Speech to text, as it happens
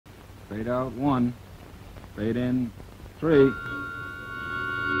Fade out 1. Fade in 3.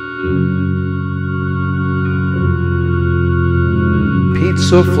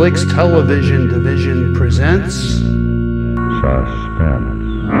 Pizza Flix Television Division presents Suspense.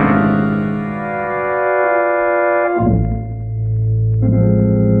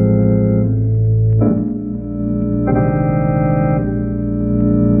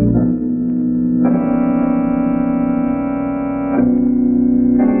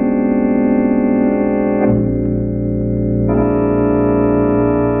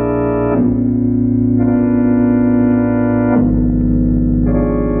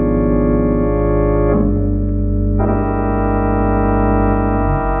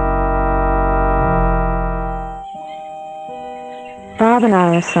 Bob and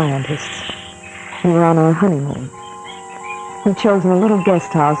I are scientists. We were on our honeymoon. We've chosen a little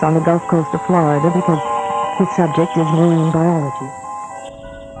guest house on the Gulf Coast of Florida because the subject is marine biology.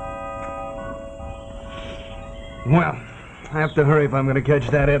 Well, I have to hurry if I'm going to catch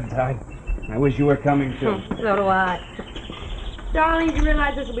that ebb tide. I wish you were coming, too. So do I. Darling, you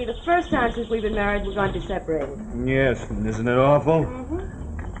realize this will be the first time since we've been married we're going to be separated. Yes, and isn't it awful? Mm-hmm.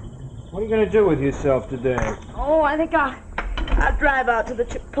 What are you going to do with yourself today? Oh, I think I'll drive out to the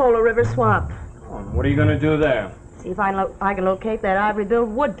Chipola River swamp. Oh, what are you going to do there? See if I can locate that ivory-billed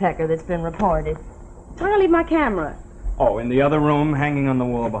woodpecker that's been reported. Where do I leave my camera? Oh, in the other room, hanging on the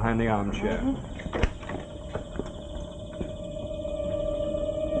wall behind the armchair. Mm-hmm.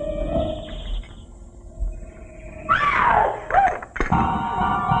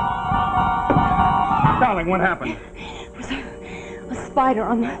 Darling, what happened? It was a spider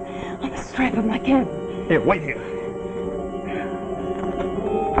on the strap of my camera. Here, wait here.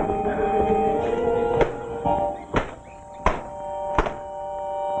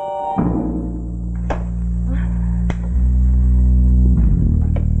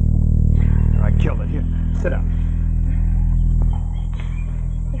 I killed it. Here, sit down.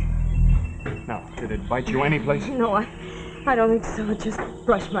 Now, did it bite you anyplace? No, I don't think so. It just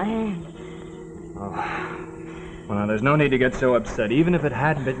brushed my hand. Oh. Well, now, there's no need to get so upset. Even if it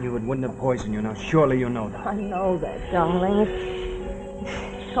had bitten you, it wouldn't have poisoned you. Now, surely you know that. I know that, darling.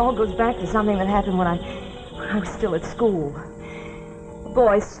 It all goes back to something that happened when I was still at school. A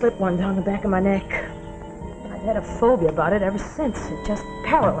boy slipped one down the back of my neck. I've had a phobia about it ever since. It just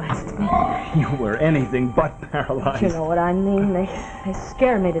paralyzed me. You were anything but paralyzed. You know what I mean? They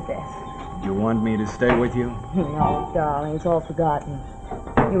scare me to death. You want me to stay with you? No, darling, it's all forgotten.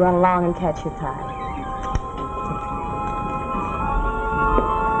 You run along and catch your tide.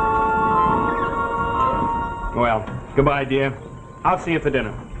 Well, goodbye, dear. I'll see you for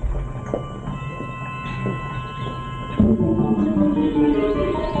dinner.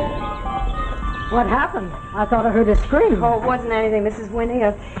 What happened? I thought I heard a scream. Oh, it wasn't anything, Mrs. Winnie.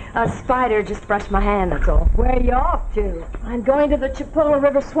 A spider just brushed my hand, that's all. Where are you off to? I'm going to the Chipola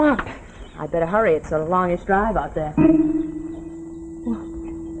River swamp. I'd better hurry. It's the longest drive out there.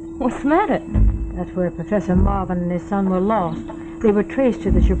 What's the matter? That's where Professor Marvin and his son were lost. They were traced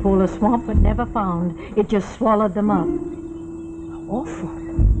to the Chipola swamp but never found. It just swallowed them up. Awful.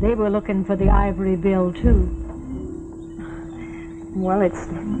 They were looking for the ivory bill, too. Well, it's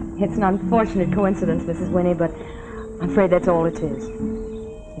an unfortunate coincidence, Mrs. Winnie, but I'm afraid that's all it is.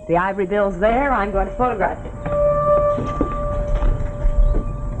 If the ivory bill's there, I'm going to photograph it.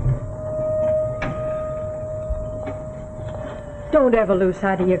 Don't ever lose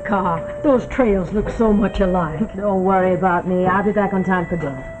sight of your car. Those trails look so much alike. Don't worry about me. I'll be back on time for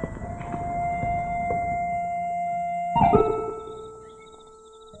dinner.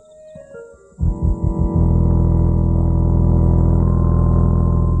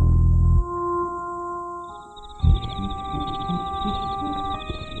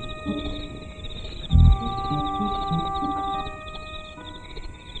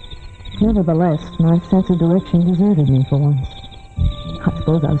 Nevertheless, my sense of direction deserted me for once. I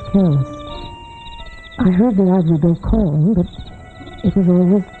suppose I was careless. I heard the ivory bill calling, but it was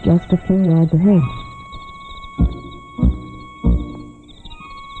always just a few yards ahead.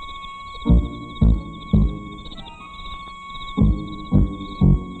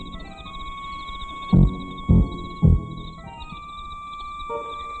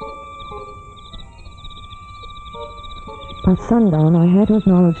 By sundown, I had to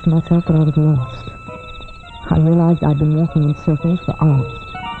acknowledge to myself that I was lost. I realized I'd been walking in circles for hours.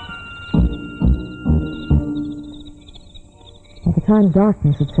 By the time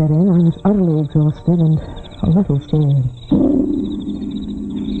darkness had set in, I was utterly exhausted and a little scared.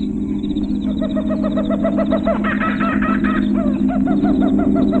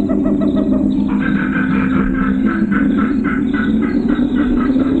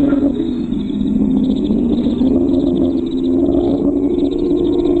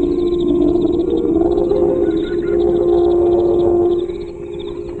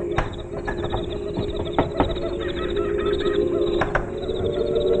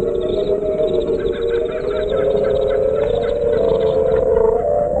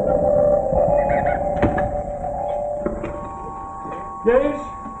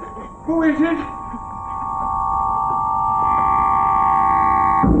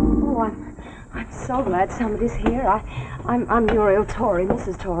 Oh, I'm so glad somebody's here. I'm Muriel Torres,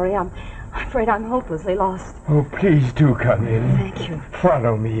 Mrs. Torres. I'm afraid I'm hopelessly lost. Oh, please do come in. Thank you.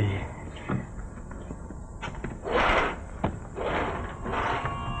 Follow me.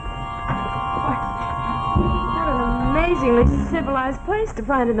 What an amazingly civilized place to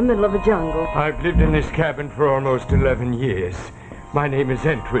find in the middle of a jungle. I've lived in this cabin for almost 11 years. My name is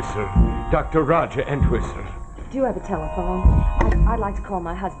Entwistle, Dr. Roger Entwistle. Do you have a telephone? I'd like to call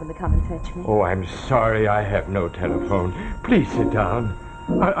my husband to come and fetch me. Oh, I'm sorry I have no telephone. Please sit down.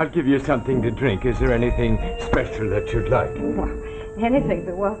 I'll give you something to drink. Is there anything special that you'd like? Well, anything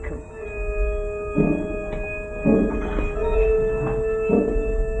but welcome.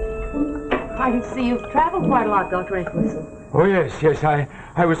 I can see you've traveled quite a lot, Dr. Entwistle. Oh, yes.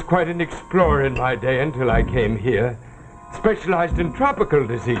 I was quite an explorer in my day until I came here. Specialized in tropical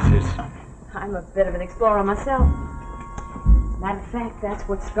diseases. I'm a bit of an explorer myself. Matter of fact, that's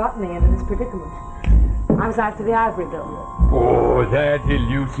what's got me into this predicament. I was after the ivory bill. Oh, that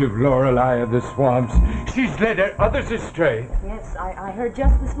elusive Lorelei of the swamps. She's led others astray. Yes, I heard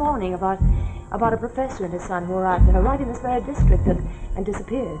just this morning about a professor and his son who arrived there right in this very district and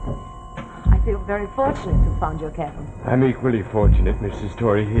disappeared. I feel very fortunate to have found your cabin. I'm equally fortunate, Mrs.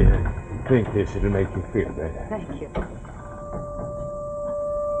 Torrey. Here, drink this. It'll make you feel better. Thank you.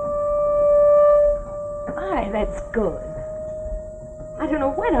 Aye, that's good. I don't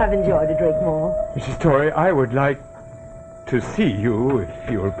know when I've enjoyed a drink more. Mrs. Torrey, I would like to see you, if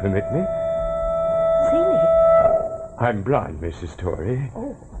you'll permit me. See me? I'm blind, Mrs. Torrey.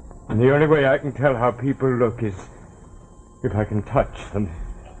 Oh. And the only way I can tell how people look is if I can touch them.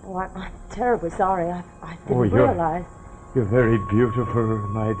 Oh, I'm terribly sorry. I didn't Oh, realize. You're very beautiful,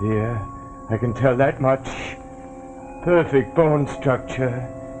 my dear. I can tell that much. Perfect bone structure.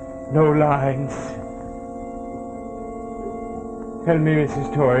 No lines. Tell me,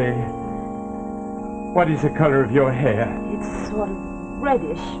 Mrs. Torrey, what is the color of your hair? It's sort of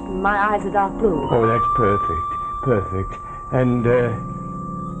reddish. My eyes are dark blue. Oh, that's perfect. Perfect. And,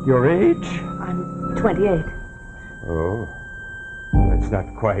 your age? I'm 28. Oh, that's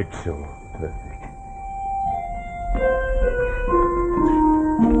not quite so perfect.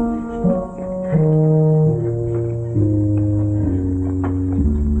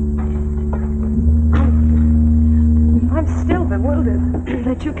 I'm still bewildered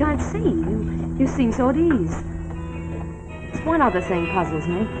that you can't see. You seem so at ease. There's one other thing puzzles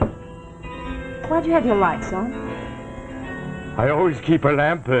me. Why'd you have your lights on? I always keep a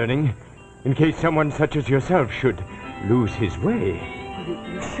lamp burning in case someone such as yourself should lose his way.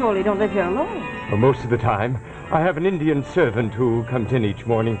 You surely don't live here alone. Well, most of the time, I have an Indian servant who comes in each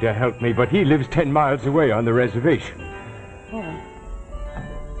morning to help me, but he lives 10 miles away on the reservation. Oh.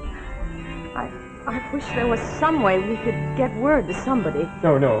 I wish there was some way we could get word to somebody.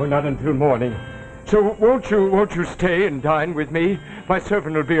 No, not until morning. So won't you stay and dine with me? My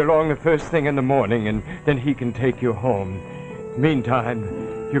servant will be along the first thing in the morning, and then he can take you home. Meantime,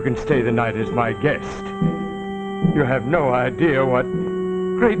 you can stay the night as my guest. You have no idea what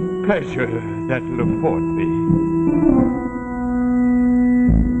great pleasure that'll afford me.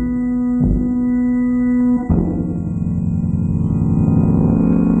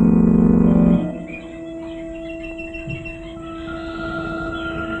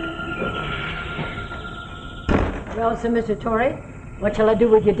 Well, Sir Mr. Torrey, what shall I do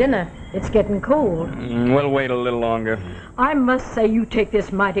with your dinner? It's getting cold. We'll wait a little longer. I must say you take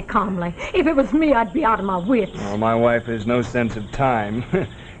this mighty calmly. If it was me, I'd be out of my wits. Well, my wife has no sense of time.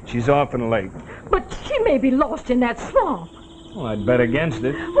 She's often late. But she may be lost in that swamp. Well, I'd bet against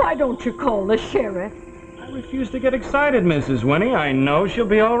it. Why don't you call the sheriff? I refuse to get excited, Mrs. Winnie. I know she'll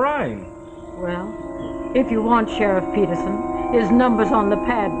be all right. Well, if you want Sheriff Peterson, his number's on the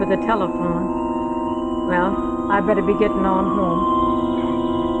pad for the telephone. Well, I better be getting on home.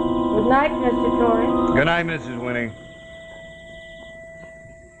 Good night, Mr. Torrey. Good night, Mrs. Winnie.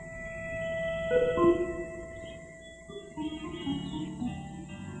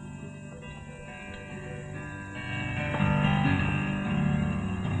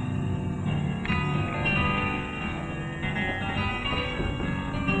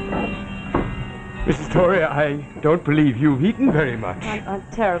 Mrs. Torrey, I don't believe you've eaten very much. I'm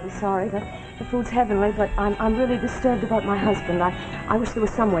terribly sorry. The food's heavenly, but I'm really disturbed about my husband. I wish there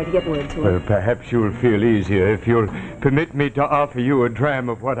was some way to get word to him. Well, perhaps you'll feel easier if you'll permit me to offer you a dram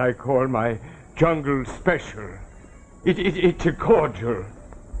of what I call my jungle special. It's a cordial.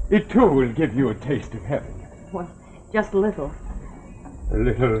 It, too, will give you a taste of heaven. Well, just a little. A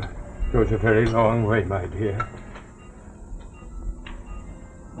little goes a very long way, my dear.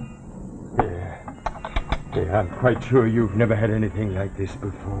 Here. Yeah, I'm quite sure you've never had anything like this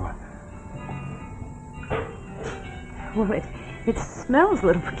before. Well, it smells a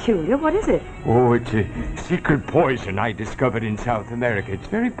little peculiar. What is it? Oh, it's a secret poison I discovered in South America. It's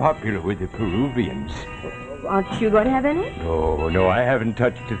very popular with the Peruvians. Aren't you going to have any? No, I haven't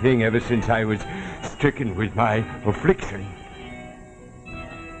touched a thing ever since I was stricken with my affliction.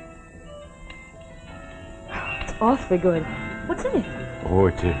 It's awfully good. What's in it? Oh,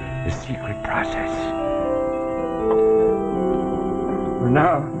 it's a secret process. Well,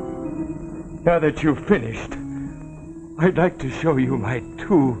 now that you've finished, I'd like to show you my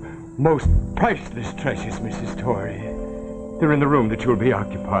two most priceless treasures, Mrs. Torrey. They're in the room that you'll be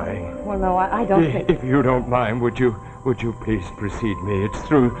occupying. Well, no, I don't think... If you don't mind, would you please precede me? It's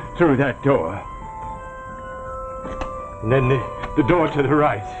through that door. And then the door to the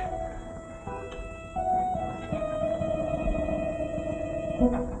right.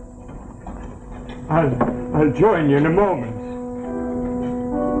 I'll join you in a moment.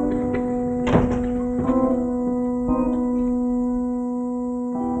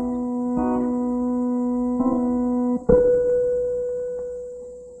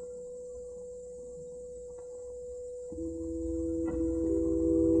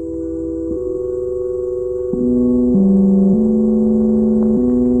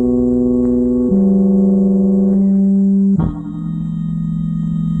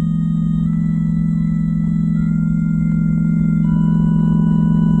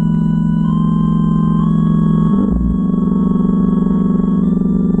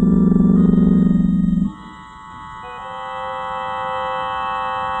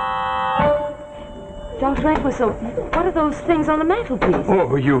 So, what are those things on the mantelpiece?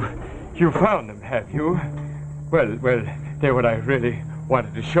 Oh, you found them, have you? Well, they're what I really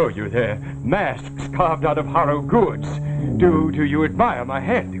wanted to show you. They're masks carved out of horror goods. Do you admire my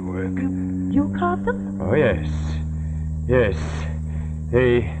handiwork? You carved them? Oh, yes. Yes.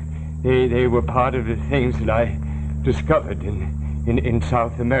 They were part of the things that I discovered in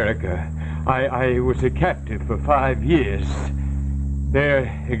South America. I was a captive for 5 years. They're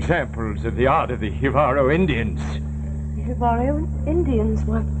examples of the art of the Jivaro Indians. The Jivaro Indians?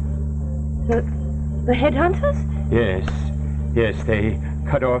 What? The headhunters? Yes, they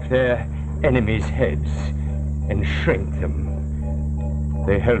cut off their enemies' heads and shrink them.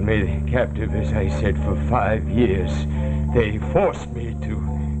 They held me captive, as I said, for 5 years. They forced me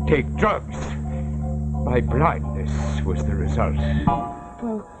to take drugs. My blindness was the result.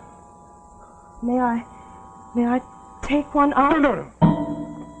 Well, may I take one out?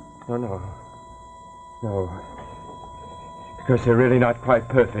 No. Because they're really not quite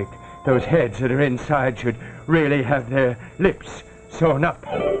perfect. Those heads that are inside should really have their lips sewn up.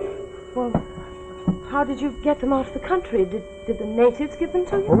 Well, how did you get them out of the country? Did the natives give them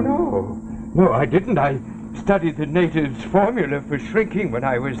to you? Oh, no, I didn't. I studied the natives' formula for shrinking when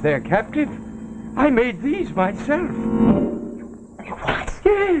I was their captive. I made these myself. What?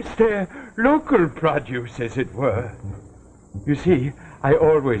 Yes, they're local produce, as it were. You see, I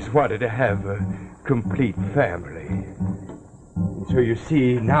always wanted to have a complete family. And so you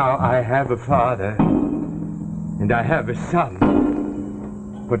see, now I have a father and I have a son.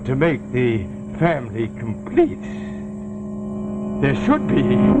 But to make the family complete, there should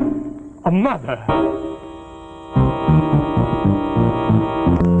be a mother.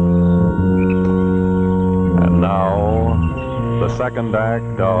 And now, the second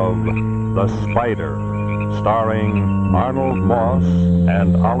act of The Spider, starring Arnold Moss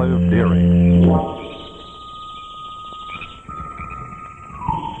and Olive Deering.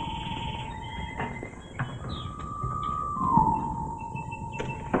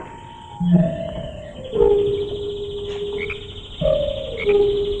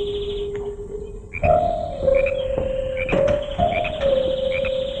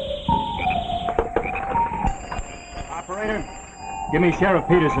 Operator, give me Sheriff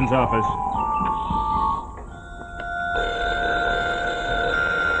Peterson's office.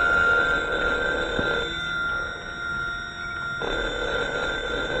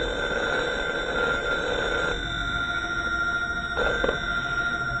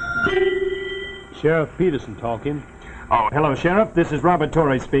 Sheriff Peterson talking. Oh, hello, Sheriff. This is Robert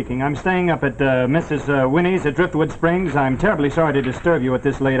Torres speaking. I'm staying up at Mrs. Winnie's at Driftwood Springs. I'm terribly sorry to disturb you at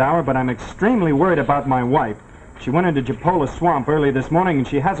this late hour, but I'm extremely worried about my wife. She went into Japola Swamp early this morning, and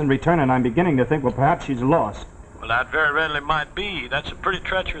she hasn't returned, and I'm beginning to think, well, perhaps she's lost. Well, that very readily might be. That's a pretty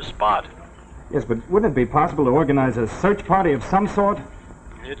treacherous spot. Yes, but wouldn't it be possible to organize a search party of some sort?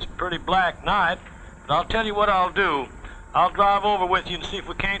 It's a pretty black night, but I'll tell you what I'll do. I'll drive over with you and see if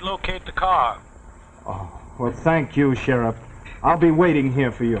we can't locate the car. Oh, well, thank you, Sheriff. I'll be waiting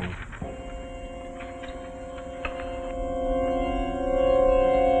here for you.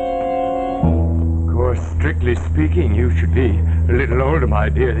 Though strictly speaking, you should be a little older, my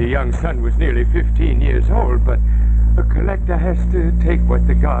dear. The young son was nearly 15 years old, but a collector has to take what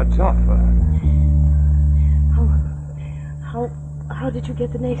the gods offer. How did you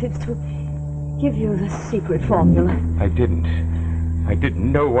get the natives to give you the secret formula? I didn't.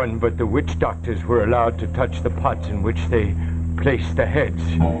 No one but the witch doctors were allowed to touch the pots in which they placed the heads.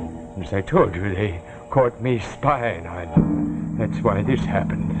 As I told you, they caught me spying on them. That's why this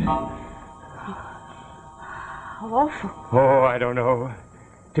happened. How awful. Oh, I don't know.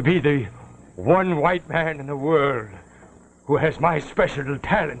 To be the one white man in the world who has my special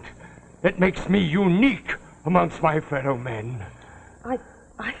talent that makes me unique amongst my fellow men. I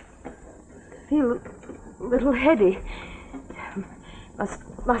feel a little heady.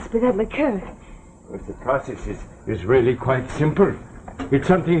 Must be that liqueur. Well, the process is really quite simple. It's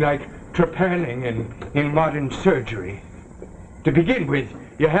something like trepanning in modern surgery. To begin with,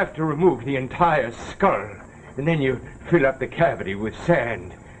 you have to remove the entire skull, and then you fill up the cavity with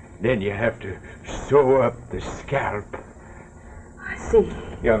sand. Then you have to sew up the scalp. I see.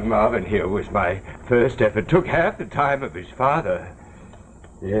 Young Marvin here was my first effort. Took half the time of his father.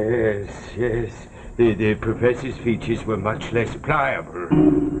 Yes. The professor's features were much less pliable.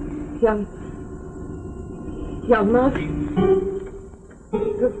 Young Marvin?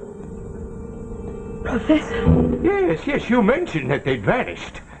 Professor? Yes, you mentioned that they'd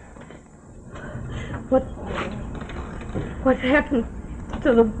vanished. What happened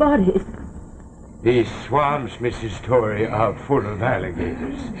to the bodies? These swamps, Mrs. Torrey, are full of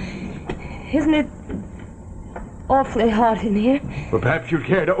alligators. Isn't it awfully hot in here? Well, perhaps you'd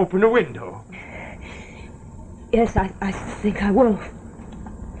care to open a window. Yes, I think I will.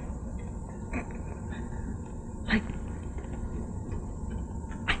 I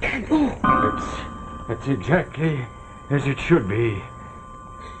can't move. That's exactly as it should be.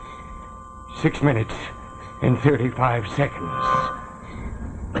 6 minutes and 35 seconds.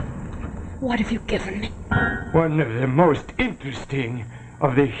 What have you given me? One of the most interesting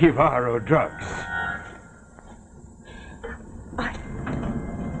of the Hivaro drugs.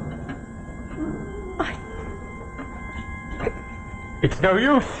 It's no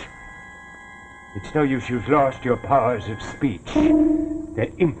use. It's no use. You've lost your powers of speech.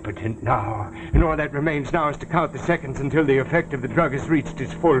 They're impotent now. And all that remains now is to count the seconds until the effect of the drug has reached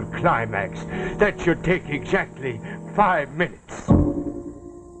its full climax. That should take exactly 5 minutes.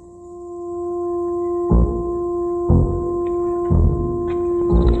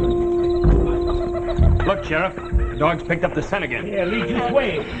 Look, Sheriff. The dog's picked up the scent again. Yeah, lead this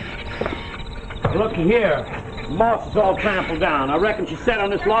way. Looky here. Moss is all trampled down. I reckon she sat on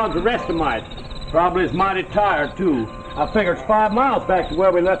this log to rest a mite. Probably is mighty tired, too. I figure it's 5 miles back to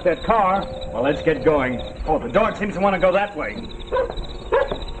where we left that car. Well, let's get going. Oh, the dog seems to want to go that way.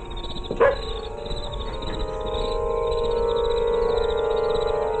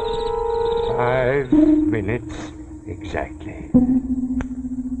 Five minutes exactly.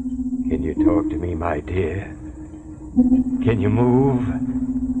 Can you talk to me, my dear? Can you move?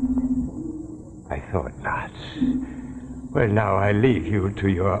 I thought not. Well, now I leave you to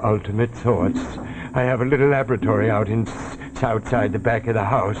your ultimate thoughts. I have a little laboratory out outside the back of the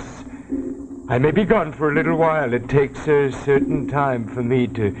house. I may be gone for a little while. It takes a certain time for me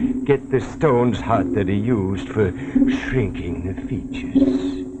to get the stones hot that are used for shrinking the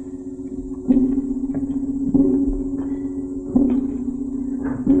features.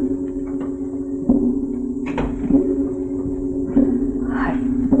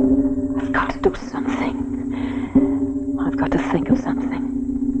 I've got to do something. I've got to think of something.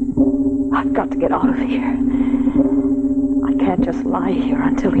 I've got to get out of here. I can't just lie here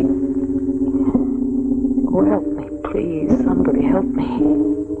until he... Oh, help me, please. Somebody help me.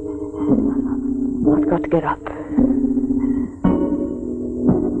 I've got to get up.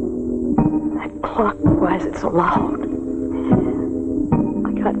 That clock, why is it so loud?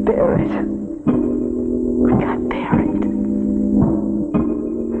 I can't bear it. I can't bear it.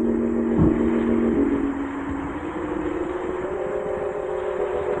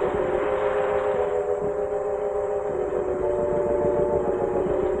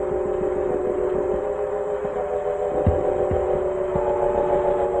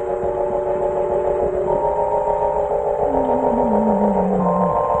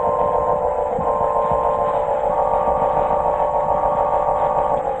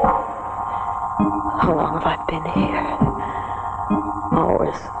 How long have I been here?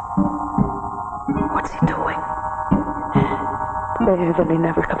 Hours. What's he doing? Beverly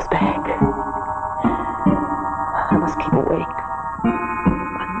never comes back. I must keep awake.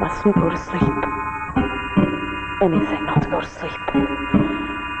 I mustn't go to sleep. Anything not to go to sleep.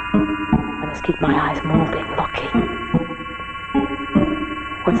 I must must keep my eyes moving, looking.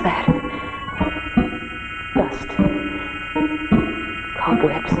 What's that? Dust.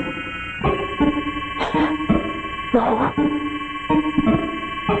 Cobwebs. No.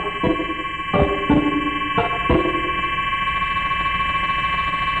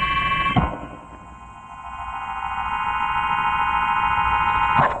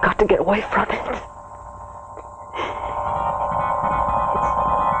 I've got to get away from it.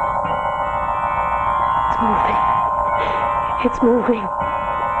 It's moving.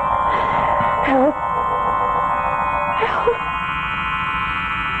 Help. Help.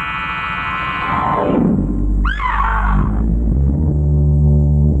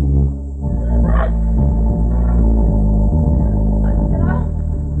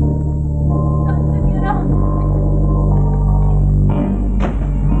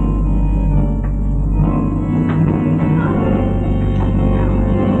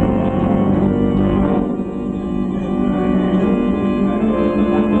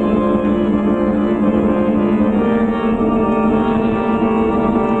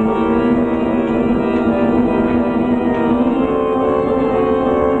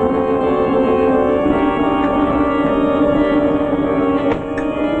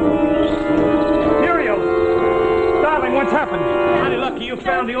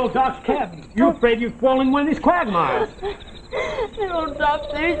 You afraid you've fallen in one of these quagmires? No,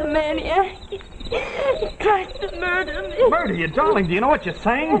 Doctor, he's a maniac. He tried to murder me. Murder you, darling? Do you know what you're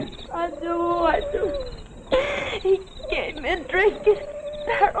saying? I do. He gave me a drink and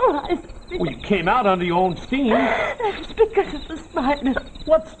paralyzed me. Well, you came out under your own steam. That was because of the spider.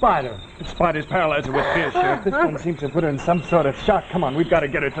 What spider? The spider's paralyzed her with fear, Sheriff. This one seems to have put her in some sort of shock. Come on, we've got to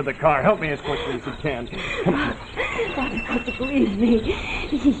get her to the car. Help me as quickly as you can. Come on. Doctor, got to believe me.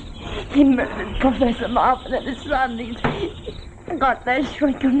 He murdered Professor Marvin and his son. He's got their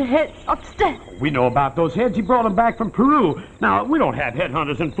shrunken heads upstairs. We know about those heads. He brought them back from Peru. Now, we don't have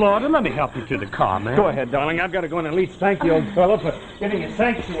headhunters in Florida. Let me help you to the car, man. Go ahead, darling. I've got to go and at least thank the old fellow for getting a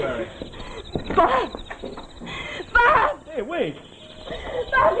sanctuary. Bob! Bob! Hey, wait.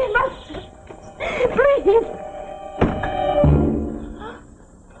 Bob, you must... Please!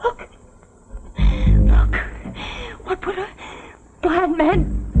 Look. What would a blind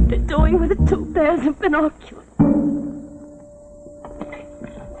man be doing with 2 pairs of binoculars?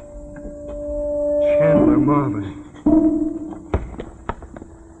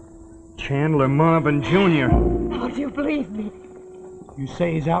 Chandler Marvin Jr. How do you believe me? You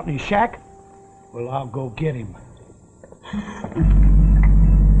say he's out in his shack? Well, I'll go get him.